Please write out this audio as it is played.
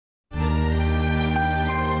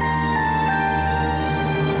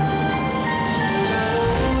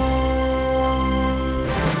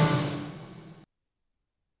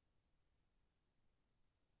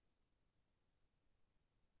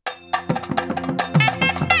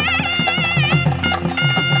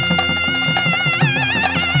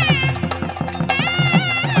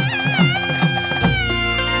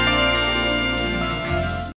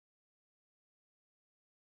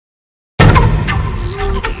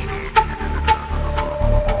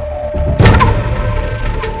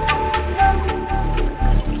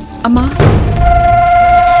அம்மா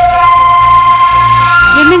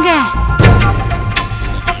என்னங்க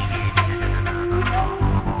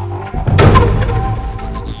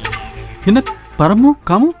என்ன பரமு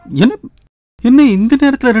காமு என்ன என்ன இந்த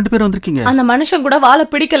நேரத்துல ரெண்டு பேரும் வந்திருக்கீங்க? அந்த மனுஷன் கூட வாழ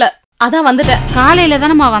பிடிக்கல, அதான் வந்துட்டேன். காலையில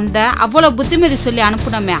தானம்மா வந்த, அவ்வளவு புத்திமதி சொல்லி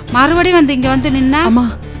அனுப்புனோமே, மறுபடியும் வந்து இங்க வந்து நின்னா? அம்மா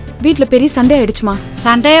வீட்டுல பெரிய சண்டை ஆயிடுச்சுமா.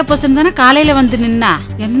 சண்டையா போச்சுன்னு தானே காலையில வந்து நின்னா.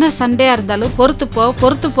 என்ன சண்டையா இருந்தாலும்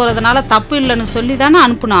பொறுத்து போறதுனால தப்பு இல்லைன்னு சொல்லி தானே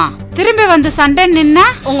அனுப்புனோம். திரும்பி வந்து சண்டை நின்னா?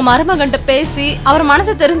 உங்க மருமகன்ட்ட பேசி அவர்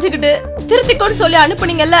மனசை தெரிஞ்சுக்கிட்டு திருத்திக்கோன்னு சொல்லி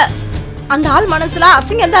அனுப்புனீங்கல்ல, அந்த ஆள் மனசுல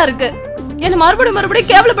அசிங்கம் தான் இருக்கு. என்ன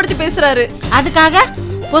மறுபடியும் கேவலப்படுத்தி பேசுறாரு. அதுக்காக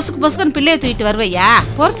பொசுக்குன்னு பிள்ளைய தூக்கிட்டு வருவையா?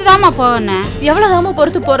 பொறுத்துதாமா போவேன்னு. எவ்வளவுதாமா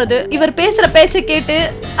பொறுத்து போறது? இவர் பேசுற பேச்சை கேட்டு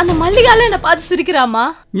அந்த மல்லிகால என்ன பார்த்து சிரிக்கிறாமா.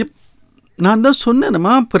 நான் தான்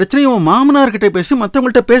சொன்னேன்மா, பிரச்சனை உன் மாமனார்கிட்ட பேசி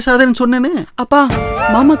மத்தவங்கள்ட்ட பேசாதேன்னு சொன்னேன்னு. அப்பா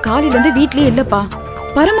மாமா காலையில இருந்து வீட்லயே இல்லப்பா.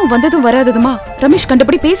 பரமு வந்ததும் வராததுமா ரமேஷ்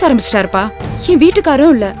கண்டபடி பேச ஆரம்பிச்சிட்டாருப்பா. என்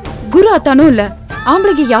வீட்டுக்காரும் இல்ல, குரு அத்தானும் இல்ல,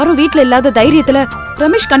 ஆம்பளைக்கு யாரும் வீட்டுல இல்லாத தைரியத்துல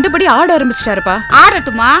ரமேஷ் கண்டபடி ஆட ஆரம்பிச்சிட்டாருப்பா.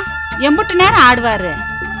 ஆடட்டுமா, எம்புட்டு நேரம் ஆடுவாரு.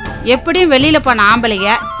 எப்படியும் வெளியில போன ஆம்பளைங்க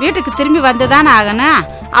வீட்டுக்கு திரும்பி வந்துதானே ஆகணும்.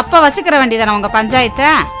 அப்ப வச்சுக்கிற வேண்டியதானே உங்க பஞ்சாயத்தை.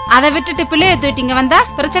 அதை விட்டுட்டு பிள்ளைய தூட்டிங்க வந்தா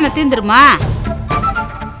பிரச்சனை தீந்துருமா?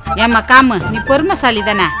 ஏம்மா காமு, நீ பொறுமைசாலி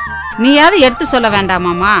தானே, நீயாவது எடுத்து சொல்ல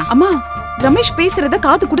வேண்டாமாமா? அம்மா ரமேஷ் பேசுறத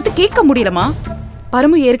காது கொடுத்து கேட்க முடியலமா.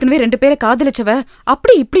 பரமு ஏற்கனவே 2 பேரை காதலிச்சவ,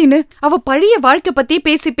 அப்படி இப்படின்னு அவ பழைய வாழ்க்கை பத்தி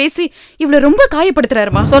பேசி இவள ரொம்ப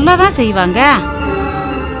காயப்படுத்துறாருமா. சொல்லதான் செய்வாங்க.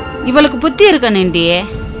 இவளுக்கு புத்தி இருக்கணுண்டி.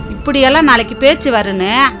 இப்படியெல்லாம் நாளைக்கு பேச்சு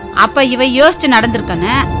வருன்னு அப்ப இவ யோசிச்சு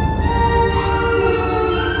நடந்திருக்கணும்.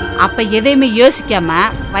 அப்ப எதையுமே யோசிக்காம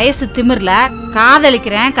வயசு திமிர்ல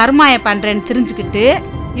காதலிக்கிறேன் கருமாய பண்றேன்னு தெரிஞ்சுக்கிட்டு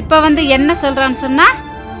இப்ப வந்து என்ன சொல்றான்னு சொன்னா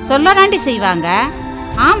சொல்லதாண்டி செய்வாங்க.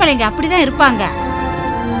 ஆம்பளைங்க அப்படிதான் இருப்பாங்க.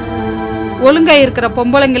 ஒழுங்கா இருக்கிற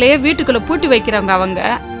பொம்பளைங்களையே வீட்டுக்குள்ள பூட்டி வைக்கிறவங்க அவங்க.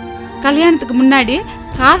 கல்யாணத்துக்கு முன்னாடி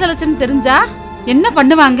காதலிச்சுன்னு தெரிஞ்சா என்ன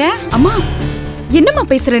பண்ணுவாங்க? அம்மா என்னம்மா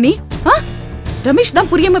பேசுற நீ? ரமேஷ் தான்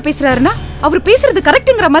புரியாம பேசுறாருன்னா அவர் பேசுறது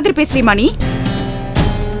கரெக்ட்ங்கற மாதிரி பேசுறீமா நீ?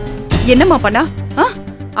 என்னம்மா பண்ணா?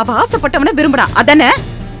 அவ ஆசைப்பட்டவன விரும்புறா, அதானே?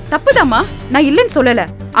 தப்புதாம்மா, நான் இல்லன்னு சொல்லல.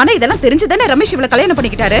 ஆனா இதெல்லாம் தெரிஞ்சுதானே ரமேஷ் இவளை கல்யாணம்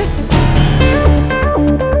பண்ணிக்கிட்டாரு.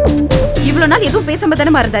 இவ்வளவு நாள் எதுவும் பேசாம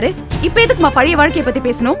தானே இருந்தாரு. இப்ப எதுக்குமா பழைய வாழ்க்கைய பத்தி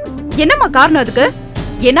பேசணும்? என்னம்மா காரணம் அதுக்கு?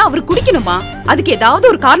 ஏன்னா அவரு குடிக்கணுமா, அதுக்கு ஏதாவது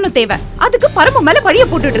ஒரு காரணம் தேவை. அதுக்கு பரமு மேல பழிய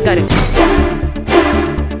போட்டுட்டு இருக்காரு.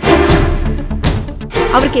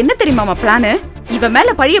 அவருக்கு என்ன தெரியுமாமா பிளானு? இவ மேல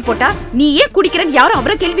பழிய போட்டா நீ ஏன் குடிக்கிறன்னு யாரும்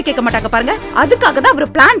அவரை கேள்வி கேட்க மாட்டாங்க பாருங்க. அதுக்காக தான்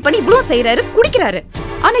அவர் பிளான் பண்ணி இவ்வளவு செய்யறாரு, குடிக்கிறாரு.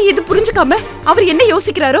 ஆனா இது புரிஞ்சுக்காம அவர் என்ன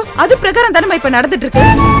யோசிக்கிறாரோ அது பிரகாரம் தானே இப்ப நடந்துட்டு இருக்கு.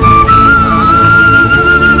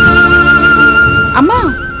 அம்மா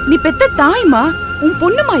நீ பெத்த தாய்மா, உன்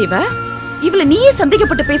பொண்ணுமா இவ. இவள நீயே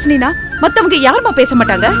சந்தேகப்பட்டு பேசினா மத்தவங்க யாருமா பேச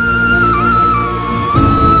மாட்டாங்க?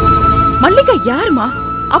 மல்லிகா யாருமா?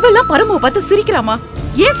 அவெல்லாம் பரமுவை பார்த்து சிரிக்கிறாமா.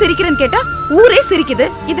 ஏன் சிரிக்கிறேன்னு கேட்டா ஊரே சிரிக்குது,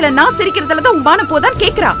 இதுல நான் சிரிக்கிறதுலதான் உன் பானம் போதான்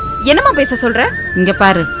கேக்குறா. என்னமா பேச சொல்ற? இங்க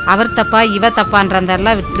பாரு, அவர் தப்பா இவ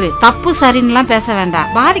தப்பான்றதெல்லாம் விட்டுரு. தப்பு சரின்னுலாம் பேச வேண்டாம்.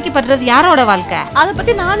 பாதிக்கப்படுறது யாரோட வாழ்க்கை? அத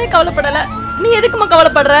பத்தி நானே கவலைப்படல, நீ எதுக்குமா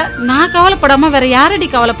கவலைப்படுற? நான் கவலைப்படாம வேற யாரடி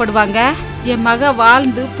கவலைப்படுவாங்க? என் மக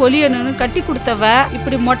வாழ்ந்து பொலியணும்னு கட்டி கொடுத்தவ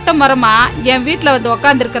இப்படி மொட்டை மரமா என் வீட்டுல வந்து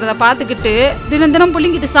உக்காந்து இருக்கிறத பாத்துக்கிட்டு தினம்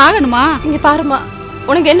புள்ளிங்கிட்டு சாகணுமா? இங்க பாருமா,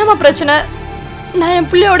 உனக்கு என்னமா பிரச்சனை? நான்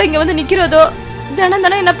என் பிள்ளையோட இங்க வந்து நிக்கிறதோ தினம்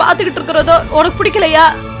என்ன பாத்துக்கிட்டு இருக்கிறதோ உனக்கு பிடிக்கலையா?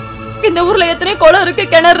 இந்த ஊர்ல எத்தனை குளம் இருக்கு,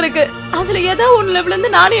 கிணறு இருக்கு, அதுல ஏதோ ஒண்ணுல விழுந்து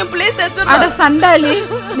நானும் என் பிள்ளைய சேர்த்து. அட சண்டாளி,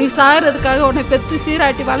 நீ சாகிறதுக்காக உன்னை பெத்து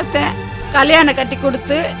சீராட்டி வளர்த்தேன். கல்யாணம் கட்டி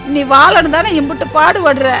கொடுத்து நீ வாழணும் தானே இம்புட்டு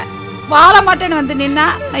பாடுபடுற. வாழ மாட்டேன்னு வந்து நின்னா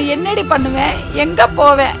நான் என்னடி பண்ணுவேன்? எங்க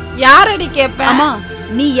போவேன்? யாரடி கேட்பேன்? அம்மா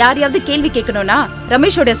நீ யாரையாவது கேள்வி கேட்கணும்னா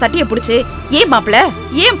ரமேஷோட சட்டியை புடிச்சு ஏன் மாப்பிள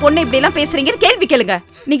ஏன் பொண்ணு இப்படி எல்லாம் பேசுறீங்கன்னு கேள்வி கேளுங்க.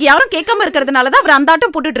 நீங்க யாரும் கேட்காம இருக்கிறதுனாலதான் அவர் அந்த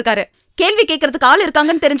ஆட்டம் போட்டுட்டு இருக்காரு. கேள்வி கேட்கறதுக்கு ஆள்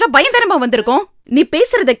இருக்காங்கன்னு தெரிஞ்சா பயந்தரமா வந்திருக்கும். நீ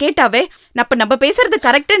பேசுறத கேட்டாவே நம்ம பேசுறது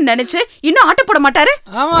கரெக்ட்னு நினைச்சு இன்னும் ஆட்ட போட மாட்டாரு.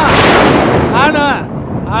 ஆமா ஆடுவேன்,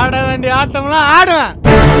 ஆட வேண்டிய ஆட்டம்லாம் ஆடுவேன்.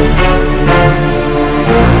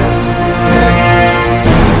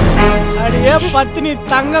 அடியே பத்தினி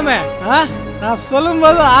தங்கமே, நான் சொல்லும்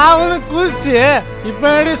போது ஆவணு குதிச்சு இப்ப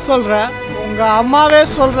எப்படி சொல்ற? உங்க அம்மாவே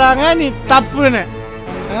சொல்றாங்க நீ தப்புன்னு.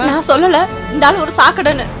 நான் சொல்லல, இந்த ஆள் ஒரு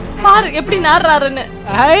சாக்கடைன்னு. பாரு எப்படி நாடுறாருன்னு.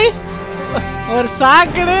 ஐ ஒரு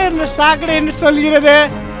சாக்கடை, இந்த சாக்கடை என்று சொல்கிறது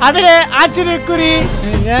அதே ஆச்சரியக்குறி.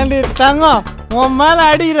 ஏண்டி தங்கம், உன் மேல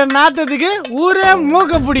அடிக்கிற நாத்தத்துக்கு ஊரே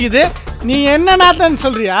மூக்க பிடிக்குது, நீ என்ன நாத்தன்னு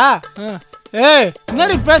சொல்றியா? ஏய்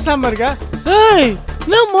என்னடி பேசாம இருக்க? ஏய்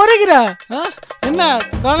என்ன முறைகிற? என்ன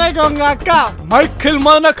துணைக்கு உங்க அக்கா மைக்கேல்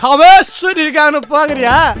மதன கவேஸ்வரி இருக்கான்னு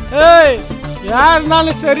பாக்குறியா? ஏய் யார்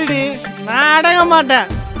இருந்தாலும் சரிடி, நான் அடங்க மாட்டேன்.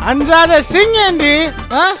 அஞ்சாத சிங்கண்டி.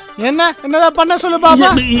 என்னதான் பண்ண சொல்லு பாப்பா.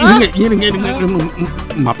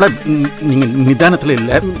 மாப்பிள்ள நீங்க நிதானத்துல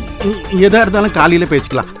இல்ல, எதா இருந்தாலும் காலையில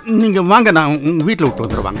பேசிக்கலாம். நீங்க வாங்க, நான் உங்க வீட்டுல விட்டு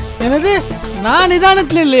வந்துருவாங்க. என்னது நான்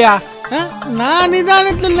நிதானத்துல இல்லையா? நான்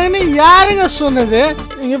நிதானத்துல இல்லைன்னு யாருங்க சொன்னது?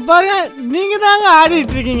 இங்க பாருங்க, நீங்க தாங்க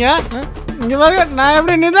ஆடிட்டு இருக்கீங்க. இங்க பாருங்க, நான்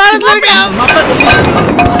எப்படி நிதானத்துல இருக்கேன்.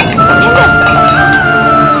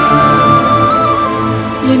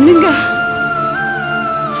 என்னங்க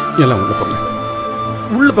எல்லாம் உள்ள போங்க,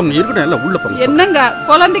 உள்ள போங்க. இருக்கட்டும், எல்லாம் உள்ள போங்க. என்னங்க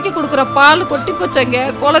குழந்தைக்கு கொடுக்குற பால் கொட்டி போச்சங்க.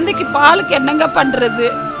 குழந்தைக்கு பாலுக்கு என்னங்க பண்றது?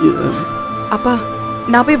 அப்பா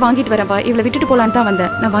நான் போய் வாங்கிட்டு வரேன்பா. இவளை விட்டுட்டு போலான்னு தான்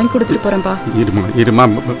வந்தேன். நான் வாங்கி கொடுத்துட்டு போறேன்பா. இருமா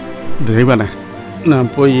தெய்வானே,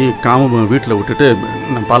 நான் போய் காம வீட்டில் விட்டுட்டு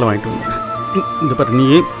நான் பாலை வாங்கிட்டு வந்துடுறேன். இந்த பாரு, நீ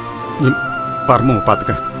பரமாவை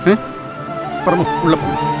பார்த்துக்க. பரமா உள்ள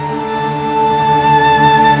போங்க.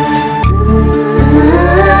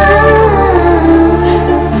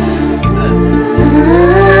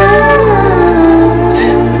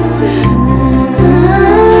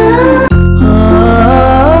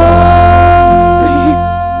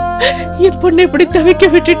 என் பொண்ணை இப்படி தவிக்க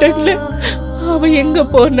விட்டுட்டாங்களே. அவ எங்க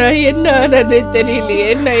போனா என்ன ஆனது தெரியலையே.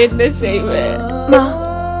 நான் என்ன செய்வேன்?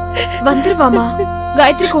 வந்துருவாமா,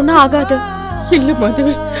 காயத்ரிக்கு ஒன்னும் ஆகாது. இல்ல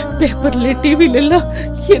மாதவி, பேப்பர்ல டிவில எல்லாம்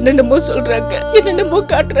என்னென்னமோ சொல்றாங்க, என்னென்னமோ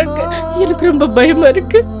காட்டுறாங்க. எனக்கு ரொம்ப பயமா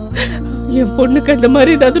இருக்கு. என் பொண்ணுக்கு அந்த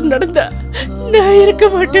மாதிரி ஏதாவது நடந்தா நான் இருக்க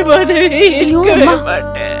மாட்டேன் மாதவி, இருக்கவே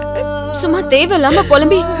மாட்டேன். சும்மா தேவையில்லாம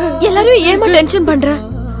புலம்பி எல்லாரையும் ஏமா டென்ஷன் பண்ற?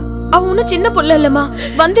 அவ ஒன்னும் சின்ன பொண்ணு இல்லம்மா,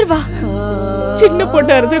 வந்துருவா. சின்ன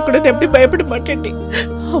பொண்ணா இருந்தா கூட எப்படி பயப்பட மாட்டேன்.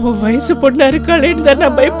 அவன் வயசு பொண்ணா இருக்காளேன்னு தான்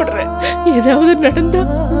நான் பயப்படுறேன். ஏதாவது நடந்தா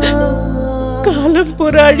காலம்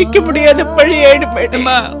பூரா அழிக்க முடியாத பழி ஆயிடும்.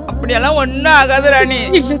 அப்படியெல்லாம் ஒன்னும் ஆகாது ராணி.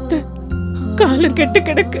 இல்லத்த, காலம் கெட்டு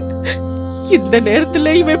கிடக்கு. இந்த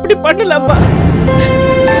நேரத்துல இவன் எப்படி பண்ணலாமா?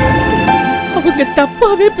 அவங்க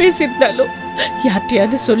தப்பாவே பேசியிருந்தாலும்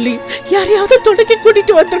யார்ட்டையாவது சொல்லி யாரையாவது தொடங்கி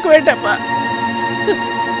கூட்டிட்டு வந்திருக்க வேண்டாமா?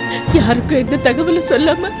 யாருக்கும் எந்த தகவலும்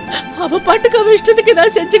சொல்லாம அவ பாட்டுக்கு அவ இஷ்டத்துக்கு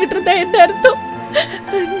ஏதாவது செஞ்சுக்கிட்டு இருந்தா என்ன அர்த்தம்?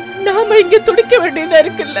 நாம இங்க துடிக்க வேண்டியதா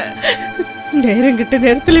இருக்குல்ல. நேரங்கிட்ட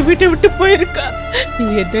நேரத்துல வீட்டை விட்டு போயிருக்கா.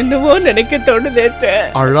 என்னென்னவோ நினைக்க தோணுதே.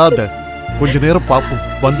 அழாத, கொஞ்ச நேரம் பாப்போம்,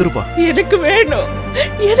 வந்துருப்பா. எனக்கு வேணும்,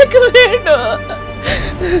 எனக்கு வேணும்.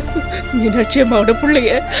 மீனாட்சி அம்மாவோட பிள்ளைய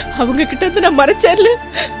அவங்க கிட்ட இருந்து நான் மறைச்சேன்ல,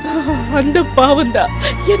 அந்த பாவம் தான்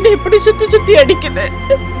என்னை இப்படி சுத்தி சுத்தி அடிக்குது.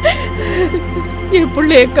 என்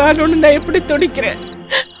பிள்ளைய காணோன்னு நான் எப்படி துடிக்கிறேன்,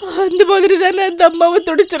 அந்த மாதிரி தானே அந்த அம்மாவை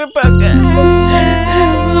துடிச்சிருப்பாங்க.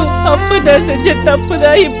 அப்ப நான் செஞ்ச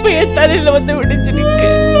தப்புதான் இப்ப என் தலையில வந்து விடிச்சு நிக்க.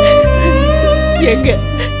 எங்க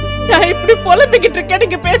நான் இப்படி புலம்பிக்கிட்டு இருக்கேன்,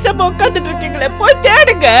 நீங்க பேசாம உட்காந்துட்டு இருக்கீங்களே. போய்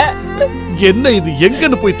தேடுங்க. என்ன இது,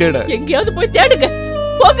 எங்கன்னு போய் தேட? எங்கேயாவது போய் தேடுங்க,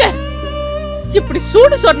 போங்க. இப்படி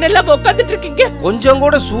சூடு சொன்ன இல்லாம உட்காந்துட்டு இருக்கீங்க. கொஞ்சம்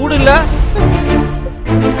கூட சூடு இல்ல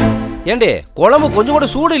ஏண்டே? குழம்பு கொஞ்சம் கூட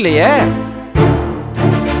சூடு இல்லையே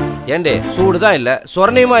ஏண்டே? சூடுதான் இல்ல,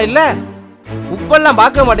 சொரணையுமா இல்ல. உப்பெல்லாம்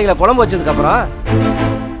பார்க்க மாட்டீங்களா குழம்பு வச்சதுக்கு அப்புறம்?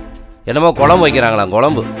 என்னமோ குழம்பு வைக்கிறாங்களா?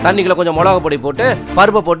 குழம்பு தண்ணிக்குள்ள கொஞ்சம் மிளகா பொடி போட்டு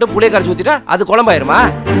பருப்பை போட்டு புளிய கரைச்சி ஊத்திட்டா அது குழம்பாயிருமா?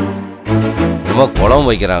 என்னமோ குழம்பு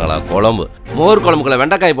வைக்கிறாங்களா? குழம்பு மோர் குழம்புக்குள்ள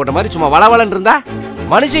வெண்டைக்காய் போட்ட மாதிரி சும்மா வளவளன்னு இருந்தா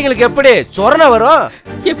மனுஷங்களுக்கு எப்படி சொரணை வரும்?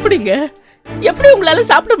 எப்படிங்க, எப்படி உங்களால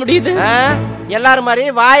சாப்பிட முடியுது? எல்லாரும் மாதிரி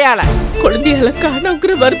வாயால. குழந்தையால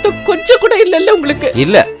காணோங்கிற வருத்தம் கொஞ்சம் கூட இல்லல்ல உங்களுக்கு?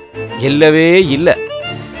 இல்ல, இல்லவே இல்ல.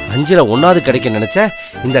 அஞ்சுல ஒன்னாவது கிடைக்க நினைச்ச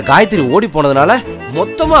இந்த காயத்ரி ஓடி போனதுனால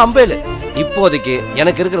மொத்தமா அம்பேலு. இப்போதைக்கு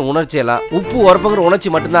எனக்கு இருக்கிற உணர்ச்சி எல்லாம் உப்பு உரப்புங்கிற உணர்ச்சி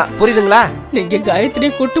மட்டும்தான். புரியுதுங்களா? நீங்க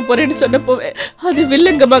காயத்ரியை கூட்டு போறேன்னு சொன்னப்போவே அது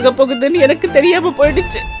வில்லங்கமாக போகுதுன்னு எனக்கு தெரியாம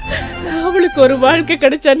போயிடுச்சு. அவளுக்கு ஒரு வாழ்க்கை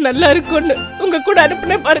கிடைச்சா நல்லா இருக்கும்னு உங்க கூட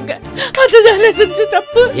அனுப்புனே பாருங்க. அதுதானே செஞ்ச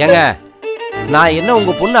தப்பு. ஏங்க, நான் என்ன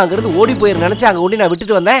உங்க பொண்ணு அங்கிருந்து ஓடி போயிரு நினைச்சு அங்க கொண்டு நான்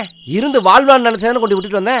விட்டுட்டு வந்தேன்? இருந்து வாழ்வான்னு நினைச்சேன்னு கொண்டு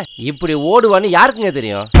விட்டுட்டு வந்தேன். இப்படி ஓடுவான்னு யாருக்குங்க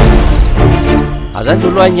தெரியும்? அதான்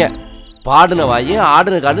சொல்லுவாங்க, பாடுன வாயும்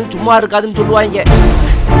ஆடுன காதும் சும்மா இருக்காதுன்னு சொல்லுவாங்க.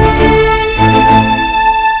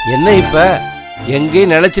 என்ன இப்ப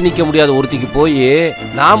எங்கேயும் நினைச்சு நிக்க முடியாத ஒருத்திக்கு போய்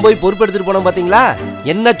நான் போய் பொறுப்பு எடுத்துட்டு போனோம் பாத்தீங்களா?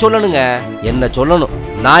 என்ன சொல்லணுங்க, என்ன சொல்லணும்?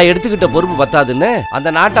 நான் எடுத்துக்கிட்ட பொறுப்பு பத்தாதுன்னு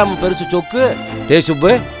அந்த நாட்டாம பெருசு சொக்கு, டே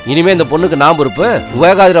சுப்பு, இனிமே இந்த பொண்ணுக்கு நான் பொறுப்பு,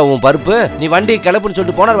 உவேகாதிரா உன் பருப்பு, நீ வண்டி கிளப்புன்னு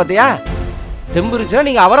சொல்லிட்டு போனார் பார்த்தியா? தெம்புருச்சுன்னா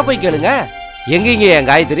நீங்க அவரை போய் கேளுங்க. எங்கீங்க என்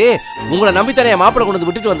காயத்ரி, உங்களை நம்பித்தானே என் மாப்பிள்ளை கொண்டு வந்து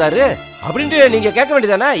விட்டுட்டு வந்தாரு அப்படின்ட்டு நீங்க கேட்க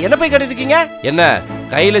வேண்டியதானே? என்ன போய் கேட்டுட்டு இருக்கீங்க? என்ன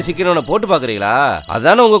கையில சிக்கிறவனை போட்டு பாக்குறீங்களா?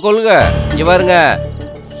 அதானே உங்க கொள்கை. இங்க பாருங்க,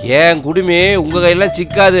 என் குடுமி உங்க கையெல்லாம்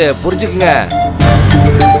சிக்காது, புரிஞ்சுக்குங்க.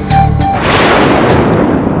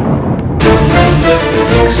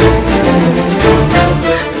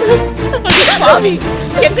 பாவி,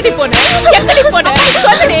 எங்கடி போன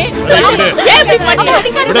சொல்லுடி சொல்லு. ஏன் இப்படி பண்ணி?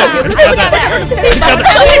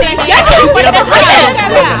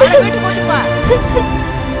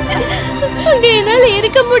 அங்க என்னால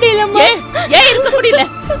இருக்க முடியலம்மா. ஏன் இருக்க முடியல?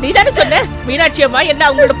 நீ தானே சொன்ன மீனாட்சி அம்மா என்ன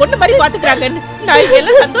அவங்களோட பொண்ணு மாதிரி பாத்துக்கிறாங்கன்னு. நான் இங்க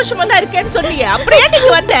எல்லாம் சந்தோஷமா தான் இருக்கேன்னு சொன்னீங்க. அப்படியே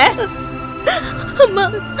நீங்க வந்த? அம்மா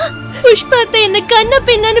புஷ்பா அத்தை என்ன கண்ண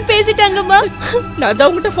பின்னான்னு பேசிட்டாங்கம்மா. நான் தான்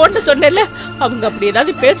உங்ககிட்ட போன்ல சொன்னேன்ல, அவங்க அப்படி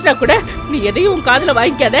ஏதாவது பேசினா கூட நீ எதையும் உன் காதுல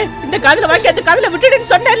வாங்கிக்காத, இந்த காதுல வாங்கி அந்த காதுல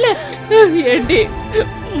விட்டுடுன்னு சொன்னேன்ல. ஏண்டி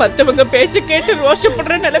மத்தவங்க பேச்சு கேட்டு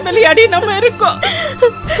ரோஷப்படுற நிலைமையில அடி நம்ம இருக்கோம்.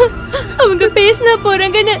 அவங்க பேசினா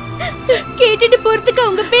போறாங்கன்னு கேட்டுட்டு போறதுக்கு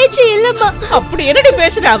அவங்க பேச்சு இல்லம்மா. அப்படி என்னடி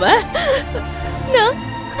பேசுறாவ? நான்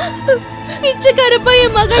பிச்சைக்கார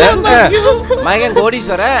பையன் மகளம்மா. மகன்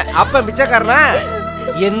கோடீஸ்வர அப்ப பிச்சைக்காரனா?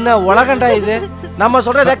 என்ன உலகண்டா இது? நம்ம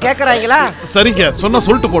சொல்றத கேக்குறாங்களா? சரிங்க, சொன்னா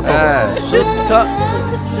சொல்லிட்டு போட்டோம்.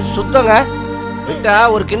 சுத்தங்க விட்டா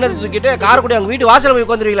ஒரு கிண்ணத்தை தூக்கிட்டு காரக்குடி அவங்க வீட்டு வாசல்ல போய்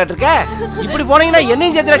உட்காந்துருவீங்களாட்டு இருக்க. இப்படி போனீங்கன்னா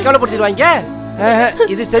என்னையும் சேர்த்து கேவலப்படுத்திடுவாங்க.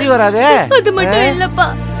 இது சரி வராது. அது மட்டும் இல்லப்பா,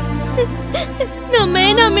 நான்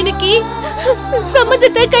மேனாமினிக்கு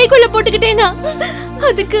சம்மதத்தை கைக்குள்ள போட்டுக்கிட்டேனா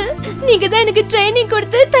அதுக்கு நீங்க தான் எனக்கு ட்ரைனிங்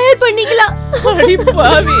கொடுத்து தயார் பண்ணீங்களா? அடி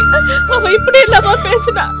பாவி, அவ இப்படி இல்லாம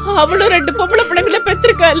பேசினா. அவளும் 2 பொம்பளை பிள்ளைங்கள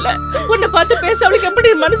பெற்றிருக்கா இல்ல. உன்னை பார்த்து பேச அவளுக்கு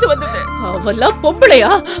எப்படி மனசு வந்தது? அவெல்லாம்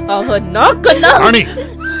பொம்பளையா? அவ நாக்கெல்லாம். ராணி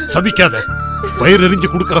சபிக்காத, வயிறு எரிஞ்சு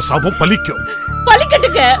குடுக்கற சாபம் பலிக்கும்.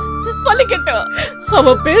 பலிக்கட்டுங்க, பலிக்கட்டும்.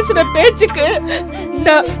 அவ பேசுற பேச்சுக்கு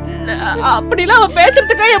அப்படிலாம் அவ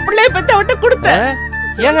பேசுறதுக்கா என் பிள்ளைய பத்தி அவட்ட கொடுத்த.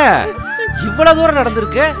 ஏங்க இவ்வளவு தூரம்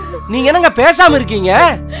நடந்திருக்கு, நீங்க என்னங்க பேசாம இருக்கீங்க?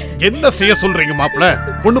 என்ன செய்ய சொல்றீங்க மாப்பிள்ள?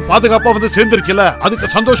 பொண்ணு பாதுகாப்பா வந்து சேர்ந்திருக்கல, அதுக்கு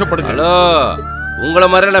சந்தோஷப்படுங்க. ஹலோ, உங்கள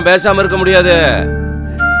மாதிரி நான் பேசாம இருக்க முடியாது.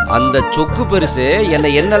 அந்த சொக்கு பெருசு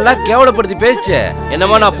என்னெல்லாம் கேவலப்படுத்தி பேசுச்சு.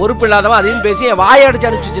 என்னமா நான் பொறுப்பு இல்லாதவன் அதையும் பேசி என் வாயை அடிச்சு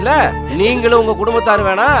அனுப்பிச்சுல. நீங்களும் உங்க குடும்பத்தாரு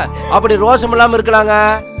வேணா அப்படி ரோஷம் இல்லாம இருக்கலாங்க.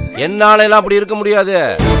 என்னால எல்லாம் அப்படி இருக்க முடியாது.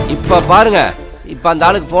 இப்ப பாருங்க, இப்ப அந்த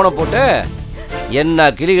ஆளுக்கு போனை போட்டு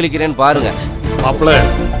என்ன கிளி கிளிக்கிறேன்னு பாருங்க மாப்பிள்ள.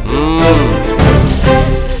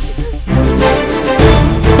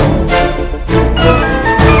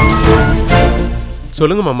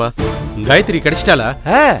 சொல்லுங்க மாமா, காயத்ரி கிடைச்சிட்டாளா?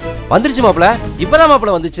 வந்துருச்சு மாப்பிள, இப்பதான்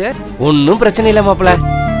மாப்பிள வந்துச்சு. ஒன்னும் பிரச்சனை இல்ல மாப்பிள.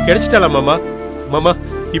 கிடைச்சிட்டாளா மாமா? மாமா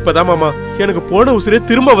இப்பதான் மாமா எனக்கு போன உசுரே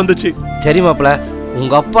திரும்ப வந்துச்சு. சரி மாப்பிள,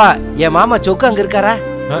 உங்க அப்பா என் மாமா சொக்கு அங்க இருக்காரா?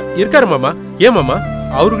 இருக்காரு மாமா. ஏன் மாமா,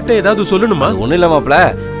 அவர்கிட்ட ஏதாவது சொல்லணுமா? ஒண்ணும் இல்ல மாப்பிள,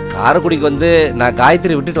 காரைக்குடிக்கு வந்து நான்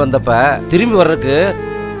காயத்ரி விட்டுட்டு வந்தப்ப திரும்பி வர்றதுக்கு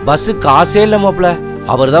பஸ் காசே இல்ல மாப்பிள.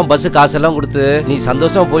 அவர் தான் பஸ் காசெல்லாம் கொடுத்து நீ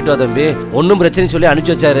சந்தோஷமா போயிட்டு வா தம்பி, ஒன்னும் பிரச்சனை சொல்லி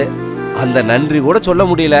அனுப்பிச்சு வச்சாரு. அந்த நன்றி கூட சொல்ல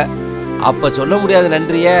முடியல. அப்ப சொல்ல முடியாத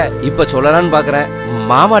நன்றிய இப்ப சொல்லலான்னு பாக்குறேன்.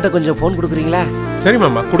 மாமாட்ட கொஞ்சம் போன் கொடுக்குறீங்களா? சரி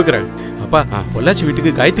மாமா, கொடுக்குறேன். அப்பா, பொள்ளாச்சி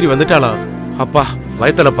வீட்டுக்கு காயத்ரி வந்துட்டாளாம். அப்பா,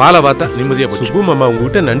 வயத்துல பாலை பார்த்தா நிம்மதியா போச்சு. சுப்பு மாமா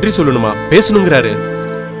உங்ககிட்ட நன்றி சொல்லணுமா, பேசணுங்கிறாரு.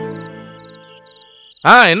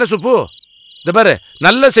 என்ன சுப்பு, இந்த பாரு,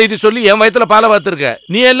 நல்ல செய்தி சொல்லி என் வயத்துல பாலை பார்த்துருக்க.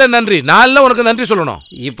 நீ எல்லாம் நன்றி, நான் உனக்கு நன்றி சொல்லணும்.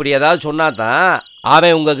 இப்படி ஏதாவது சொன்னாதான்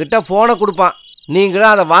அவன் உங்ககிட்ட போனை கொடுப்பான்,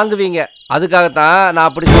 நீங்களும் அதை வாங்குவீங்க. அதுக்காகத்தான் நான்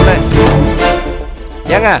அப்படி சொன்னேன்.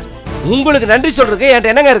 ஏங்க, உங்களுக்கு நன்றி சொல்றதுக்கு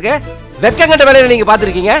என்கிட்ட என்னங்க இருக்கு? வெக்கங்கட்ட வேலையில நீங்க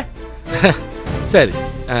பாத்துருக்கீங்க. சரி,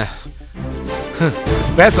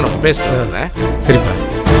 பேசணும், பேசுறேன். சரிப்பா.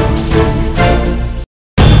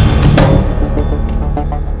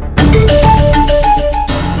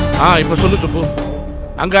 இப்ப சொல்லு சுப்பு.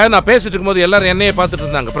 அங்க நான் பேசிட்டு இருக்கும்போது எல்லாரும் என்னையே பார்த்துட்டு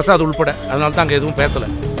இருந்தாங்க, பிரசாத் உள்பட. அதனால தான் அங்க எதுவும் பேசல.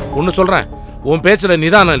 ஒன்னு சொல்றேன், உன் பேச்சுல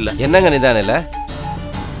நிதானம் இல்ல. என்னங்க நிதானம் இல்ல?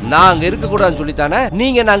 நான் அங்க இருக்க கூடாதுன்னு சொல்லித்தானே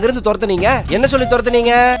நீங்க அங்க இருந்து துரத்துனீங்க. என்ன சொல்லி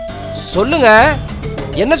துரத்துனீங்க சொல்லுங்க?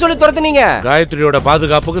 என்ன சொல்லி துரத்துனீங்க? காயத்ரியோட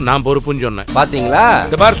பாதுகாப்புக்கு நான் பொறுப்புன்னு சொன்னேன். பாத்தீங்களா?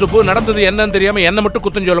 இந்த பார் சுப்பு, நடந்தது என்னன்னு தெரியாம என்ன மட்டும்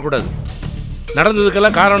குத்தம் சொல்லக்கூடாது.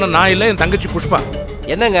 நடந்ததுக்கெல்லாம் காரணம் நான் இல்ல, என் தங்கச்சி புஷ்பா.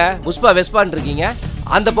 என்னங்க புஷ்பா வெஸ்பான் இருக்கீங்க?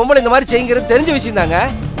 அந்த பொம்பளை இந்த மாதிரி செய்யுங்கிறது தெரிஞ்ச விஷயம் தாங்க.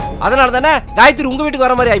 அதனால தானே காயத்ரி உங்க வீட்டுக்கு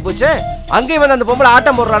வர மாதிரி ஆயிப்போச்சு. அங்கேயும் வந்து அந்த பொம்பளை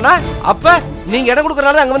ஆட்டம் போடுறானா, அப்ப நீங்க இடம்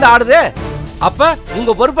கொடுக்கறனால அங்க வந்து ஆடுது. அப்ப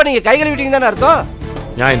உங்க பொறுப்பை நீங்க கைகளை விட்டீங்க தானே அர்த்தம்.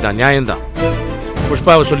 நியாயம்தான், நியாயம்தான்.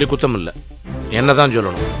 புஷ்பாவை சொல்லி குத்தம் இல்லை, என்னதான்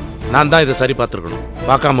சொல்லணும். நான் தான் இதை சரி பார்த்துருக்கணும்.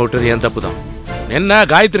 பார்க்காம விட்டது என் தப்பு தான். என்ன,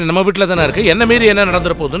 காயத்ரி நம்ம வீட்டில் தானே இருக்கு, என்ன மீறி என்ன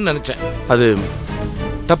நடந்துட போகுதுன்னு நினைச்சேன். அது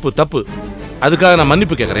தப்பு தப்பு. அதுக்காக நான்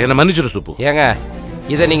மன்னிப்பு கேட்கறேன், என்ன மன்னிச்சிரு சுப்பு. ஏங்க,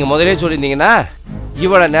 இதை நீங்க முதலே சொல்லியிருந்தீங்கன்னா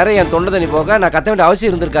இவ்வளவு நிறைய என் தொண்டை தண்ணி போக நான் கத்த வேண்டிய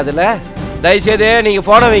அவசியம் இருந்திருக்காதுல்ல. தயவுசெய்து நீங்க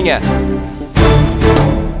போன வைங்க.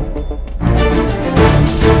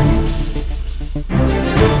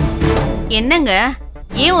 என்னங்க,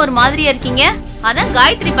 ஏன் ஒரு மாதிரியா இருக்கீங்க? அதான்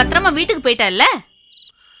காயத்ரி பத்திரமா வீட்டுக்கு போயிட்டால.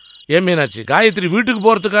 ஏன் மீனாட்சி, காயத்ரி வீட்டுக்கு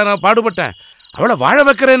போறதுக்காக நான் பாடுபட்டேன். அவளை வாழ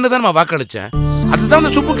வைக்கிறேன்னு தான் நான் வாக்களிச்சேன். அதுதான்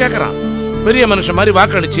அந்த சுப்பு கேட்கறான். பெரிய மனுஷன் மாதிரி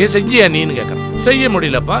வாக்களிச்சு செஞ்சியா நீன்னு கேட்கறான். செய்ய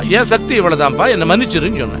முடியலப்பா, என் சக்தி இவ்வளவுதான்ப்பா, என்ன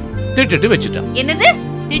மன்னிச்சிருன்னு சொன்னேன். திட்டிட்டு வச்சுட்டான். என்னது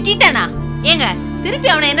திட்டானா? ஏங்க திருப்பி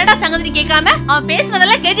அவனை என்னடா சங்கதி கேட்காம அவன்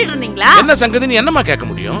பேசுனதெல்லாம் கேட்டுட்டு இருந்தீங்களா? என்ன சங்கதின்னு என்னமா கேட்க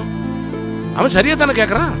முடியும்? அவன் சரியா தானே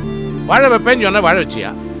கேட்கறான். வாழ வைப்பேன்னு சொன்ன வாழ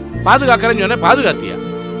வச்சியா, பாதுகாக்கிறேன்னு சொன்ன பாதுகாத்தியா?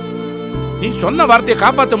 நீ சொன்ன வார்த்தையை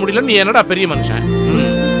காப்பாற்ற முடியல, நீ என்னடா பெரிய மனுஷன்?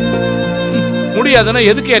 முடியாதுன்னா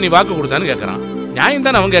எதுக்கு நீ வாக்கு கொடுத்தான்னு கேட்கறான். நியாயம்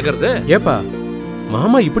தானே அவன் கேட்கறது. ஏப்பா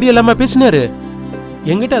மாமா இப்படி எல்லாமா பேசினாரு?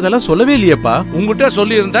 என்கிட்ட அதெல்லாம் சொல்லவே இல்லையப்பா. உங்ககிட்ட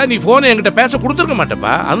சொல்லி இருந்தா நீ போனை என்கிட்ட பேச கொடுத்துருக்க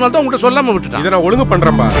மாட்டப்பா. அதனால தான் உங்ககிட்ட சொல்லாம விட்டுட்டான். இதை நான் ஒழுங்கு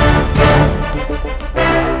பண்றேன்பா.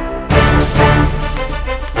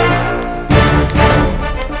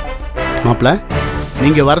 மாப்பிள்ள,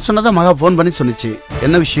 நீங்க வர சொன்னதா மகா போன் பண்ணி சொன்னிச்சு.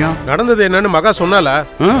 என்ன விஷயம்? நடந்தது என்னன்னு மகா சொன்னால?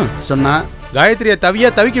 சொன்னா. காயத்ரியை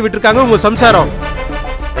தவிக்க விட்டுருக்காங்க உங்க சம்சாரம்.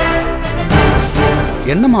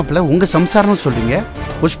 என்ன மாப்பிள்ள உங்க சம்சாரம் சொல்றீங்க?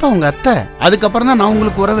 புஷ்பா உங்க அத்தை, அதுக்கப்புறம் தான் நான்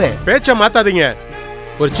உங்களுக்கு உறவே. பேச்ச மாத்தாதீங்க.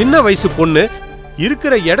 ஒரு சின்ன வயசு பொண்ணு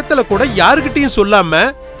இருக்கிற இடத்துல கூட யாருக்கிட்டையும் சொல்லாம,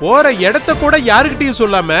 போற இடத்த கூட யாருக்கிட்டையும்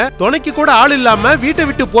சொல்லாம, துணைக்கு கூட ஆள் இல்லாம வீட்டை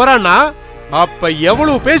விட்டு போறான்னா அப்ப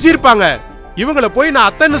எவ்வளவு பேசியிருப்பாங்க. இவங்கள போய் நான்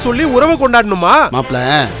அத்தைன்னு சொல்லி உறவு கொண்டாடணுமா? மாப்பிள்ள,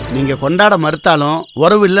 நீங்க கொண்டாட மறுத்தாலும்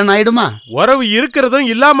உறவு இல்லைன்னு ஆயிடுமா? உறவு இருக்கிறதும்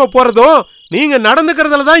இல்லாம போறதும் நீங்க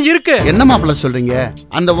நடந்துக்கிறதுல தான் இருக்கு. என்ன மாப்பிள்ள சொல்றீங்க?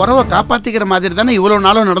 அந்த உறவை காப்பாத்திக்கிற மாதிரி தானே இவ்வளவு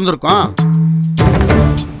நாளும் நடந்திருக்கோம்.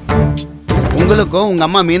 உங்களுக்கும் உங்க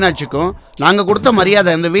அம்மா மீனாட்சிக்கும் நாங்க கொடுத்த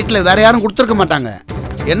மரியாதை இந்த வீட்டுல வேற யாரும் கொடுத்துருக்க மாட்டாங்க.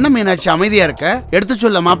 என்ன மீனாட்சி அமைதியா இருக்க? எடுத்து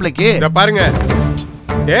சொல்ல மாப்பிளைக்கு. பாருங்க,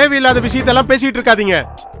 தேவையில்லாத விஷயத்தெல்லாம் பேசிட்டு இருக்காதீங்க.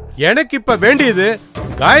 எனக்கு இப்ப வேண்டியது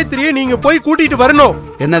காயத்ரியை நீங்க போய் கூட்டிட்டு வரணும்.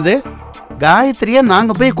 என்னது? காயத்ரிய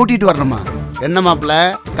நாங்க போய் கூட்டிட்டு வரணுமா? என்ன மாப்பிள்ள,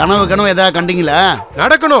 கனவு ஏதாவது கண்டீங்களா?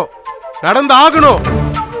 நடக்கணும், நடந்து ஆகணும்.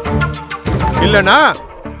 இல்லனா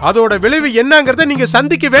அதோட விளைவு என்னங்கறத நீங்க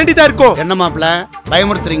சந்திக்க வேண்டியதா இருக்கும். என்ன மாப்பிள்ள,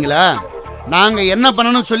 பயமுறுத்துறீங்களா? நாங்க என்ன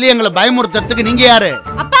பண்ணணும் சொல்லி எங்களை பயமுறுத்துறதுக்கு நீங்க யாரு?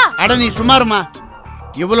 அட நீ சுமாருமா.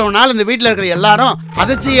 இவ்வளவு நாள் இந்த வீட்டுல இருக்கிற எல்லாரும்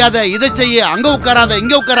அதை செய்யாத, இதை செய்ய, அங்க உட்காராத,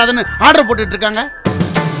 இங்க உட்காராதன்னு ஆர்டர் போட்டுட்டு இருக்காங்க.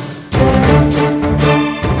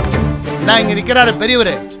 இங்க நிக்கிறாரு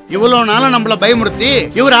பெரியவரு, இவ்வளவு நாளும் நம்மள பயமுறுத்தி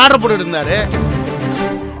இவர் ஆர்டர் போட்டு இருந்தாரு.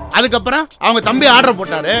 அதுக்கப்புறம் அவங்க தம்பி ஆர்டர்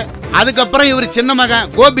போட்டாரு. அதுக்கப்புறம் இவர் சின்ன மகன்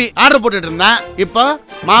கோபி ஆர்டர் போட்டுட்டு இருந்தான். இப்போ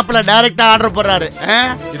மாப்பிள்ள டைரக்டா ஆர்டர் போடுறாரு.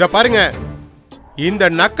 இத பாருங்க, இந்த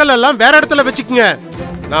நக்கல் எல்லாம் வேற இடத்துல வச்சுக்குங்க.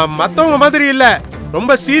 நான் மத்தவங்க மாதிரி இல்ல,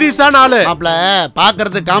 ரொம்ப சீரியஸான ஆளு. மாப்பிள்ள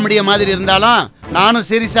பாக்குறது காமெடியா மாதிரி இருந்தாலும் நானும்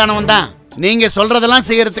சீரியஸானவன் தான். நீங்க சொல்றதெல்லாம்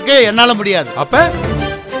செய்யறதுக்கு என்னால முடியாது. அப்ப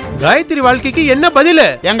காயத்ரி வாழ்க்கைக்கு என்ன பதில்?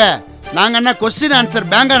 எங்க நாங்க என்ன கொஸ்டின் ஆன்சர்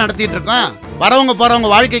பேங்கா நடத்திட்டு இருக்கோம்? வரவங்க போறவங்க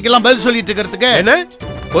வாழ்க்கைக்கெல்லாம் பதில் சொல்லிட்டு இருக்கிறதுக்கு என்ன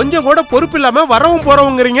கொஞ்சம் கூட பொறுப்பு இல்லாம வரவும்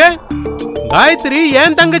போறவங்கிறீங்க? காயத்ரி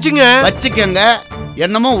ஏன் தங்கச்சிங்க. வச்சுக்கங்க,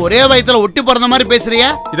 என்னமோ ஒரே வயத்துல ஒட்டி பிறந்த மாதிரி பேசுறியா?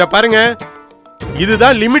 இத பாருங்க,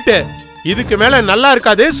 இதுதான் லிமிட். இதுக்கு மேல நல்லா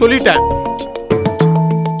இருக்காது சொல்லிட்டேன்.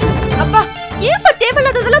 அப்பா ஏப்பா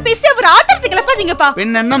தேவையில்லாததெல்லாம் பேசி அவர் ஆத்திரத்துக்கு கிளப்பாதீங்கப்பா.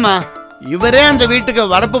 பின்ன என்னம்மா, இவரே அந்த வீட்டுக்கு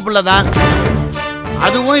வரப்பு பிள்ளைதான்.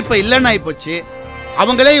 அதுவும் இப்ப இல்லைன்னு ஆயி போச்சு.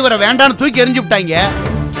 அவங்களே இவரை வேண்டான்னு தூக்கி எறிஞ்சு விட்டாங்க.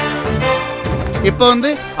 இப்ப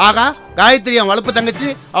ஆகா காயத்ரி அவன் வளர்ப்பு தங்கச்சி,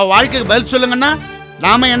 அவ வாழ்க்கைக்கு பதில் சொல்லுங்கன்னா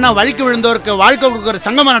நாம என்ன வழிக்கு விழுந்தோருக்கு வாழ்க்கை கொடுக்குற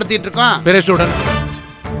சங்கமா நடத்திட்டு இருக்கோம்.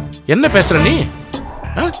 என்ன பேசுற நீ?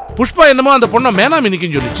 புஷ்பா என்னமோ அந்த பொண்ணை மேனாமி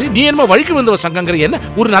நிக்குன்னு சொல்லிச்சு, நீ என்னமோ வழிக்கு வந்தவ சங்கங்கிற. என்ன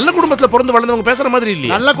ஒரு நல்ல குடும்பத்துல பிறந்து வளர்ந்தவங்க பேசுற மாதிரி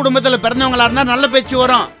இல்லையா? நல்ல குடும்பத்துல பிறந்தவங்களா இருந்தா நல்ல பேச்சு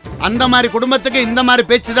வரும். அந்த மாதிரி குடும்பத்துக்கு இந்த மாதிரி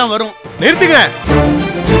பேச்சு தான் வரும். நிறுத்துங்க,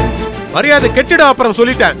 மரியாதை கெட்டிட. அப்புறம்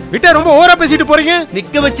சொல்லிட்டேன், விட்டா ரொம்ப ஓவரா பேசிட்டு போறீங்க.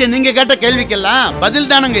 நிக்க வச்சு நீங்க கேட்ட கேள்விக்கெல்லாம் பதில்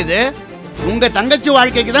தானங்க இது. உங்க தங்கச்சி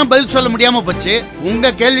வாழ்க்கைக்கு தான் பதில் சொல்ல முடியாம போச்சு.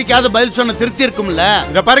 உங்க கேள்விக்காவது பதில் சொன்ன திருப்தி இருக்கும்ல.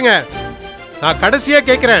 இத பாருங்க, நான் கடைசியா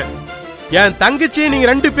கேக்குறேன், என் தங்கச்சி நீங்க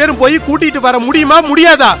 2 பேரும் போய் கூட்டிட்டு வர முடியுமா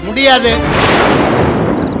முடியாதா? முடியாது.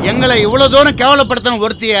 எங்களை இவ்வளவு தூரம் கேவலப்படுத்தின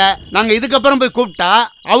ஒருத்திய நாங்க இதுக்கப்புறம் போய் கூப்பிட்டா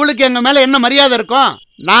அவளுக்கு எங்க மேல என்ன மரியாதை இருக்கும்?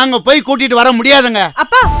 நாங்க போய் கூட்டிட்டு வர முடியாதுங்க.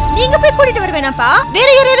 அப்பா நீங்க போய் கூட்டிட்டு வர வேணாம்ப்பா, வேற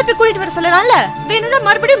யாரையாவது போய் கூட்டிட்டு வர சொல்லலாம்ல. வேணும்னா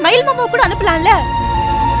மறுபடியும் மயில் மாமா கூட அனுப்பலாம்ல.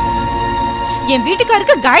 என்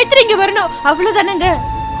வீட்டுக்காருக்கு காயத்ரி இங்க வரணும், அவ்வளவுதானங்க.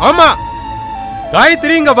 ஆமா,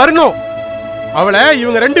 காயத்ரி இங்க வரணும். அவளை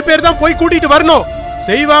இவங்க 2 பேர் தான் போய் கூட்டிட்டு வரணும்.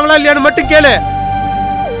 செய்வாங்களா இல்லையான்னு மட்டும் கேளு.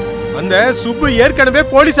 அந்த சுப்பு ஏற்கனவே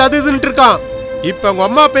போலீஸ் அது இதுன்னு இருக்கான். இப்ப உங்க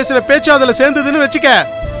அம்மா பேசுற பேச்சு அதுல சேர்ந்ததுன்னு வச்சுக்க,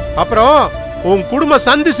 அப்புறம் உன் குடும்பம்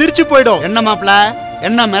சந்து சிரிச்சு போயிடும். என்ன மாப்பிள்ள,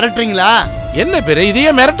 என்ன மிரட்டுறீங்களா? என்ன பேரு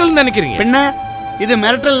இதையே மிரட்டல் நினைக்கிறீங்க? பின்ன இது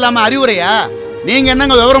மிரட்டல் இல்லாம அறிவுரையா? நீங்க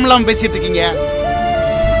என்னங்க விவரம் இல்லாம பேசிட்டு இருக்கீங்க?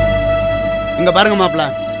 இங்க பாருங்க மாப்பிள்ள,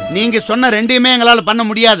 நீங்க சொன்ன 2யுமே எங்களால பண்ண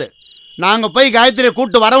முடியாது. நாங்க போய் காயத்ரியை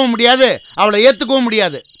கூட்டு வரவும் முடியாது, அவளை ஏத்துக்கவும்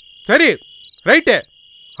முடியாது. சரி, ரைட்டு.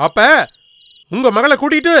 அப்ப உங்க மகளை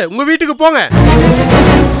கூட்டிட்டு உங்க வீட்டுக்கு போங்க.